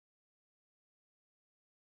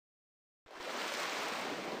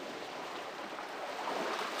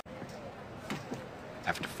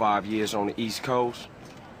After 5 years on the East Coast,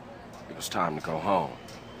 it was time to go home.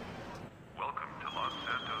 Welcome to Los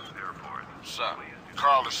Santos Airport. What's up?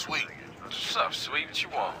 Carl is sweet. What's up, sweet? What you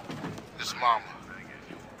want? His mama.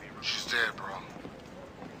 She's dead, bro.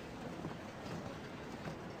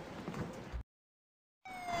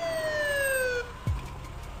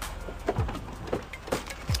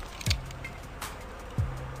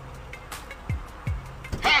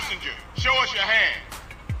 Passenger, show us your hand.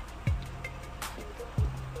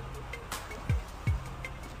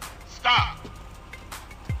 Stop.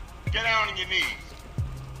 Get down on your knees.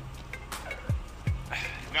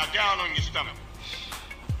 Now down on your stomach.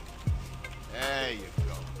 There you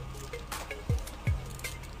go.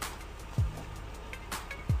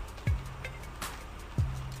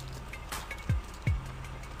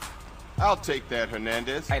 I'll take that,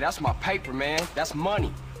 Hernandez. Hey, that's my paper, man. That's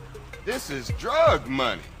money. This is drug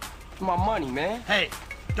money. It's my money, man. Hey,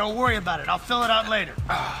 don't worry about it. I'll fill it out later.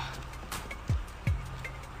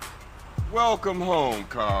 Welcome home,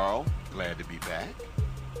 Carl. Glad to be back.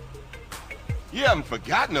 You haven't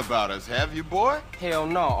forgotten about us, have you, boy? Hell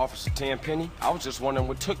no, Officer Tenpenny. I was just wondering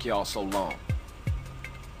what took y'all so long.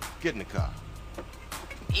 Get in the car.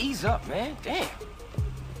 Ease up, man. Damn.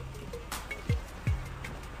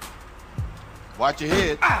 Watch your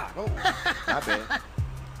head. Ah! Oh, my bad.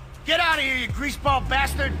 Get out of here, you greaseball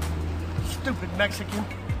bastard! Stupid Mexican.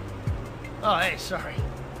 Oh, hey, sorry.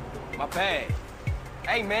 My bag.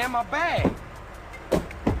 Hey, man, my bag.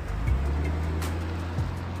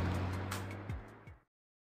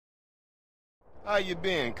 How you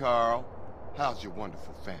been, Carl? How's your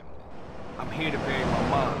wonderful family? I'm here to bury my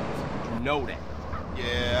mom. You know that.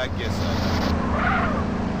 Yeah, I guess I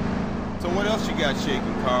do. So what else you got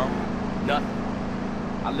shaking, Carl? Nothing.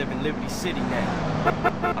 I live in Liberty City now.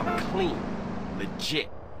 I'm clean. Legit.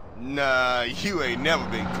 Nah, you ain't never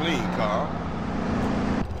been clean, Carl.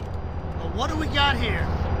 Well, what do we got here?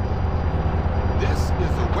 This is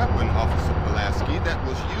a weapon, Officer Pulaski, that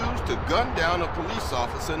was used to gun down a police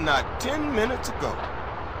officer not 10 minutes ago.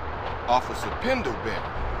 Officer Pendleberry.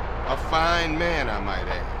 A fine man, I might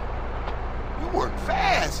add. You work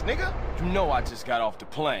fast, nigga. You know I just got off the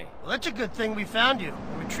plane. Well, that's a good thing we found you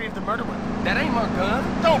and retrieved the murder weapon. That ain't my gun.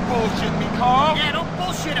 Don't bullshit me, Carl. Yeah, don't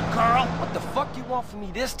bullshit him, Carl. What the fuck you want from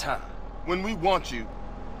me this time? When we want you,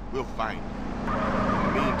 we'll find you.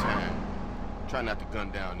 In the meantime, try not to gun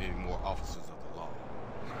down any more officers of the law.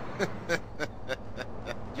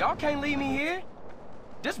 Y'all can't leave me here.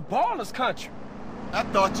 This baller's country. I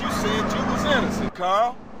thought you said you was innocent,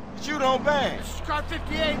 Carl. But you don't bang. This is car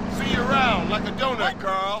 58. See you around like a donut, What?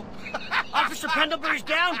 Carl. Officer Pendlebury's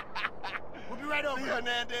down. We'll be right over. See,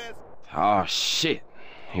 Hernandez. Oh, shit.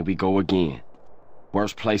 Here we go again.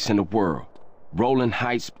 Worst place in the world. Rolling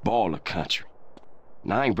Heights baller country.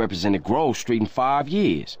 Now, I ain't represented Grove Street in 5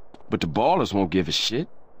 years, but the ballers won't give a shit.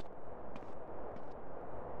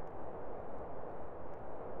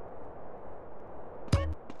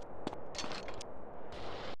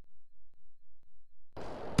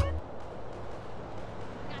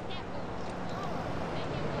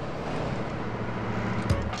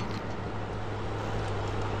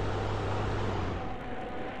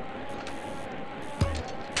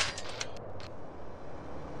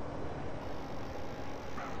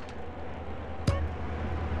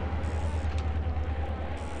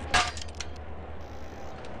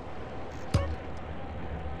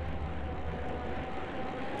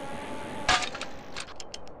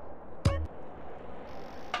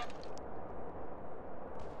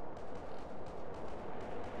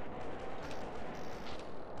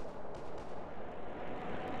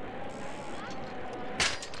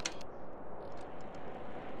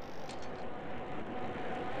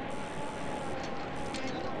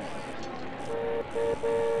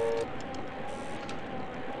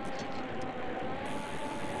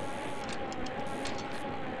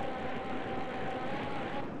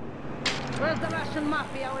 Where's the Russian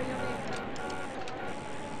mafia when you need?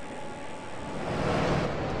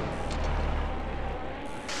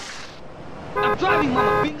 I'm driving,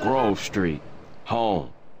 mama finger. Grove Street.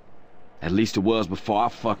 Home. At least it was before I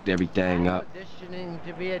fucked everything up. Auditioning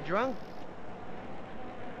to be a drunk?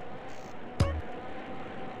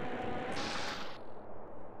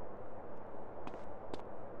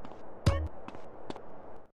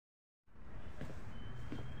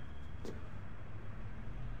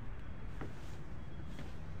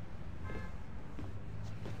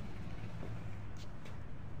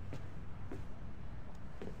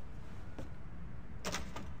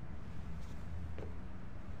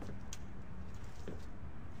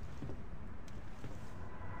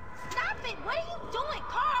 Stop!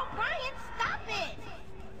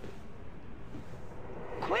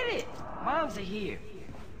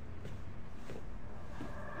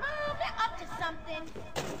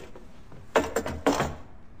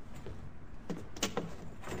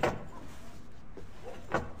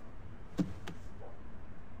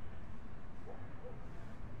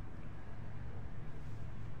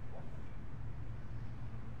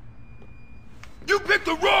 picked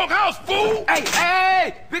the wrong house, fool!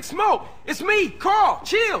 Hey, Big Smoke! It's me, Carl!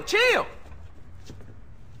 Chill!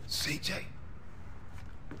 CJ?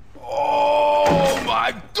 Oh,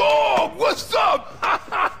 my dog! What's up?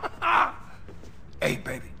 Hey,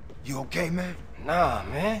 baby, you okay, man? Nah,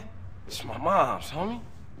 man. It's my mom's, homie.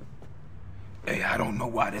 Hey, I don't know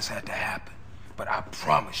why this had to happen, but I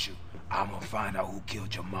promise you, I'm gonna find out who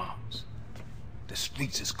killed your moms. The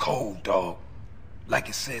streets is cold, dog. Like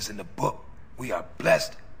it says in the book, we are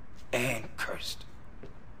blessed and cursed.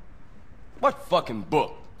 What fucking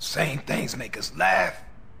book? Same things make us laugh,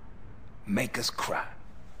 make us cry.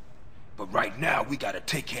 But right now, we gotta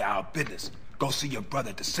take care of our business. Go see your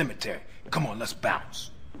brother at the cemetery. Come on, let's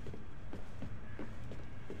bounce.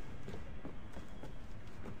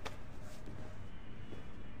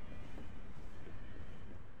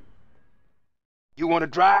 You wanna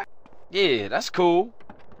drive? Yeah, that's cool.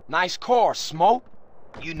 Nice car, Smoke.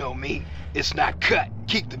 You know me. It's not cut.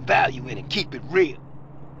 Keep the value in it. Keep it real.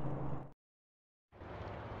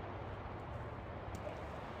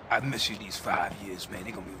 I've missed you these 5 years, man.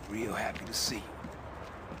 They're gonna be real happy to see you.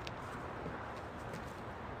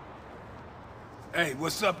 Hey,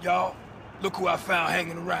 what's up, y'all? Look who I found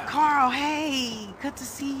hanging around. Carl, hey, good to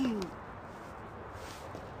see you.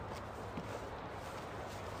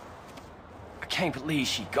 I can't believe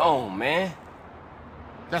she gone, man.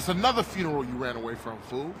 That's another funeral you ran away from,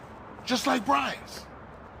 fool. Just like Brian's.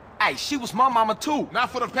 Hey, she was my mama too. Not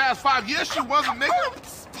for the past 5 years, she wasn't,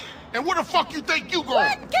 nigga. And where the fuck you think you going?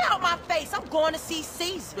 What? Get out my face. I'm going to see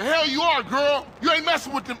Caesar. The hell you are, girl. You ain't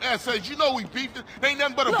messing with them essays. You know we beefed. They ain't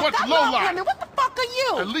nothing but a Look, bunch I of love lowlife. women. What the fuck are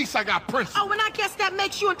you? At least I got principles. Oh, and I guess that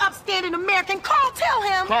makes you an upstanding American. Carl, tell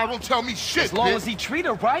him. Carl, don't tell me shit, As long bitch. as he treat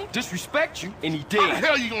her right, disrespect you, and he How the did.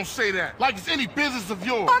 hell you gonna say that? Like it's any business of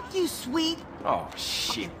yours. Fuck you, sweet. Oh,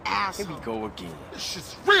 shit. Here Asshole. we go again. This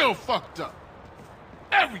shit's real fucked up.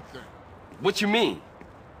 Everything. What you mean?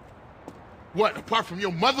 What, apart from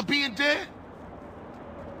your mother being dead?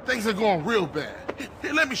 Things are going real bad.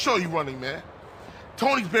 Here, let me show you running, man.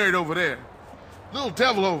 Tony's buried over there. Little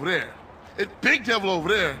devil over there. And big devil over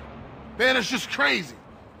there. Man, it's just crazy.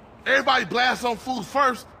 Everybody blasts on fools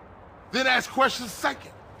first, then ask questions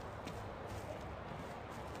second.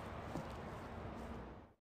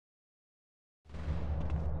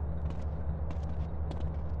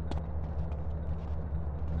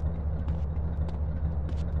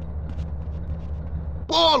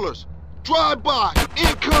 Ballers! Drive-by!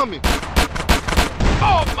 Incoming!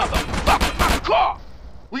 Oh, motherfucker, my car!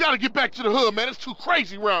 We gotta get back to the hood, man. It's too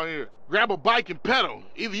crazy around here. Grab a bike and pedal.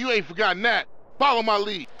 Either you ain't forgotten that. Follow my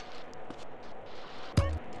lead.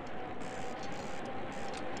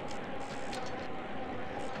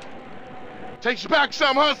 Takes you back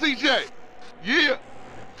some, huh, CJ? Yeah.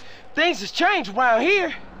 Things has changed around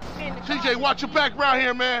here. CJ, watch your back around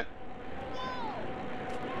here, man.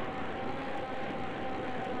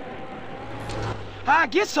 How'd I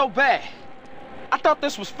get so bad? I thought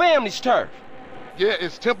this was family's turf. Yeah,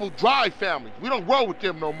 it's Temple Drive family. We don't roll with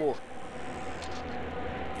them no more.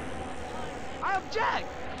 I object.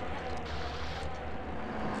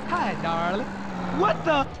 Hi, darling. What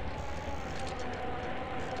the?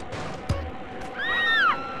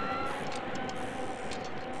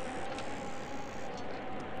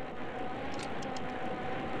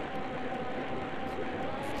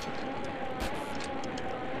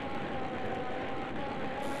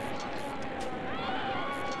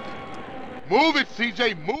 Move it,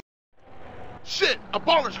 CJ, move. Shit, a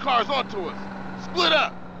baller's car's onto us. Split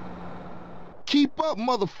up. Keep up,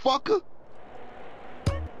 motherfucker!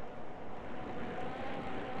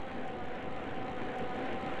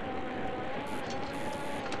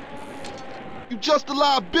 You just a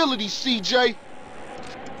liability, CJ.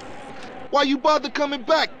 Why you bother coming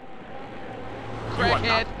back? You are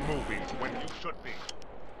not moving when you should be.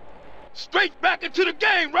 Straight back into the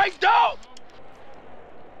game, right, dog?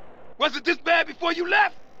 Was it this bad before you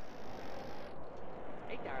left?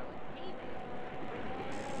 Hey, darling.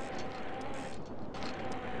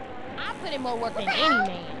 I put in more work than any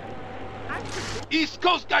man. East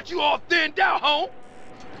Coast got you all thinned out, home.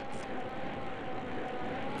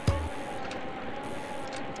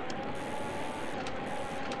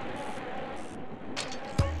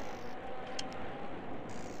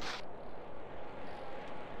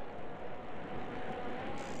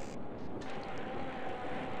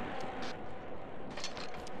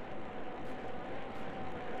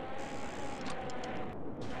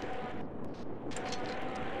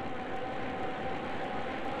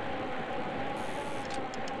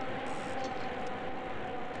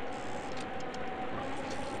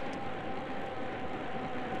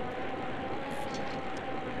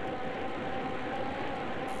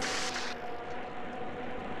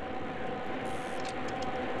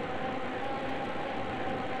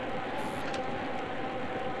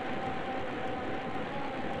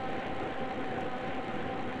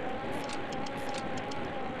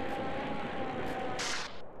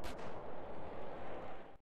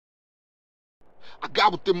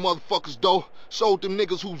 got with them motherfuckers, though. Showed them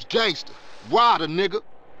niggas who's gangster. Rider, nigga.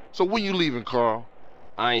 So when you leaving, Carl?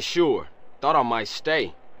 I ain't sure. Thought I might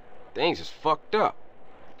stay. Things is fucked up.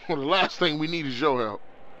 Well, the last thing we need is your help.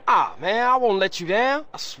 Ah, man, I won't let you down.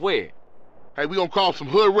 I swear. Hey, we gonna call some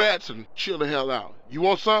hood rats and chill the hell out. You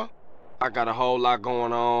want some? I got a whole lot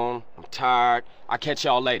going on. I'm tired. I'll catch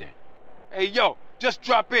y'all later. Hey, yo, just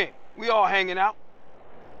drop in. We all hanging out.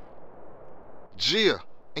 Gia,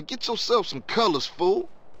 and get yourself some colors, fool.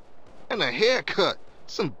 And a haircut.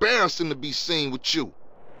 It's embarrassing to be seen with you.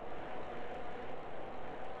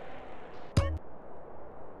 Who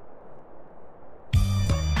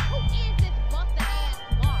is this busted-ass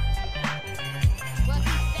Mark? Well,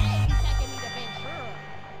 he said he's taking me to Ventura.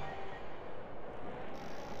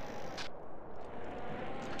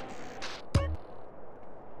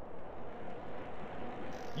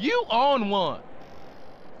 You on one.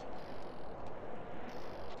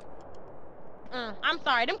 I'm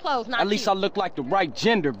sorry, them clothes not At least I cute. look like the right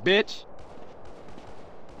gender, bitch.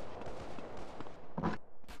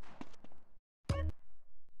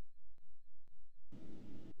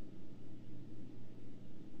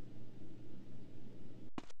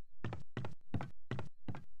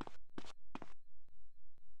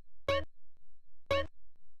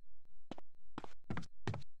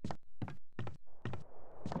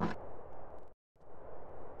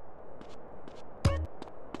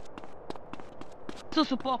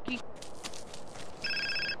 Susupoki.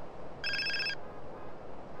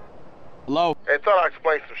 Hello? Hey, thought I'd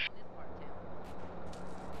explain some shit.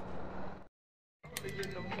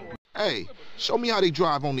 Hey, show me how they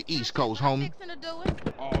drive on the East Coast, homie. Fixing to do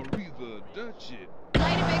it. Oh, Reza, that shit.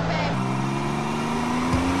 Lady Big Baby.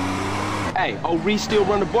 Hey, old Reese still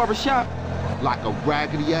run the barbershop? Like a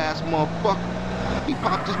raggedy-ass motherfucker. He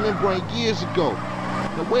popped his membrane years ago.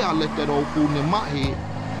 The way I let that old fool in my head.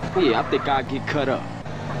 Yeah, I think I'll get cut up.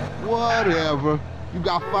 Whatever. You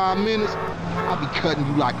got 5 minutes? I'll be cutting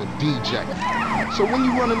you like a DJ. So when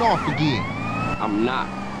you running off again? I'm not.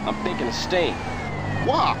 I'm thinking of staying.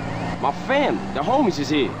 Why? My family, the homies is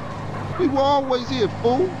here. We were always here,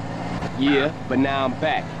 fool. Yeah, but now I'm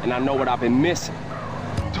back, and I know what I've been missing.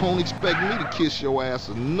 Don't expect me to kiss your ass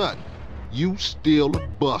or nothing. You still a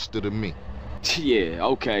buster to me. Yeah,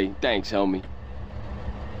 okay. Thanks, homie.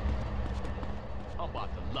 I'm about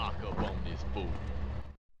to lock up on this fool.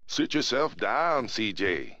 Sit yourself down,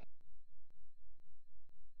 CJ.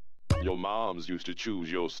 Your moms used to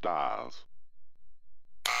choose your styles.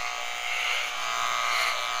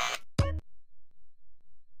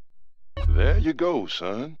 There you go,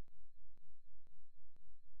 son.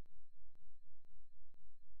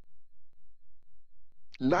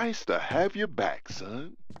 Nice to have you back,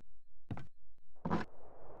 son.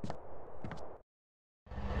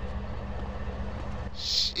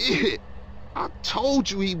 Shit. I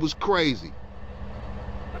told you he was crazy.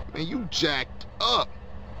 Man, you jacked up.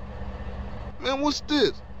 Man, what's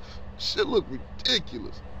this? Shit look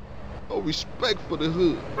ridiculous. No respect for the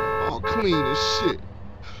hood. All clean as shit.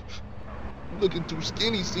 Looking too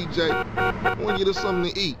skinny, CJ. I want to get us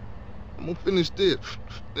something to eat. I'm gonna finish this,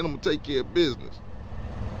 then I'm gonna take care of business.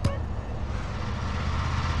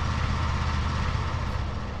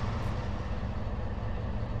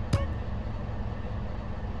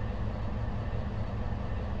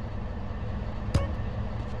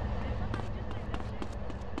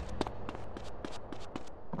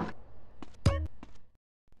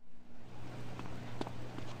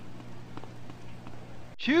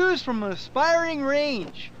 Choose from an aspiring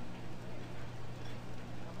range.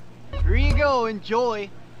 Here you go,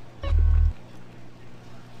 enjoy.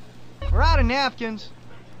 We're out of napkins.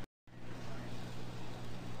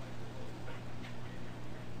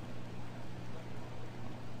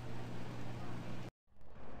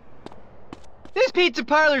 This pizza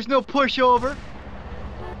parlor's no pushover.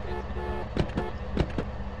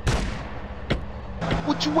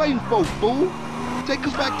 What you waiting for, fool? Take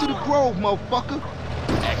us back to the Grove, motherfucker.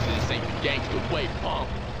 Actually, this ain't the gangster way, punk.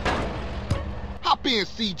 Hop in,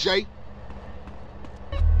 CJ.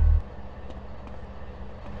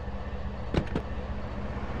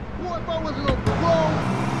 Boy, if I wasn't on Grove.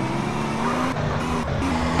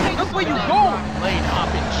 Hey, that's where you going? Lane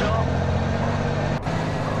hopping, chump.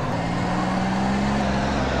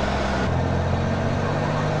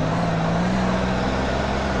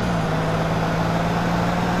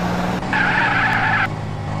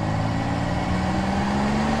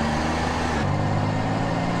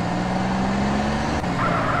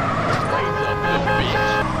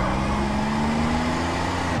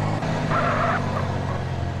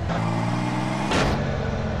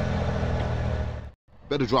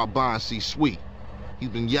 Better drop by and see Sweet. He's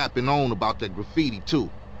been yapping on about that graffiti,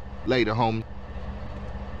 too. Later, homie.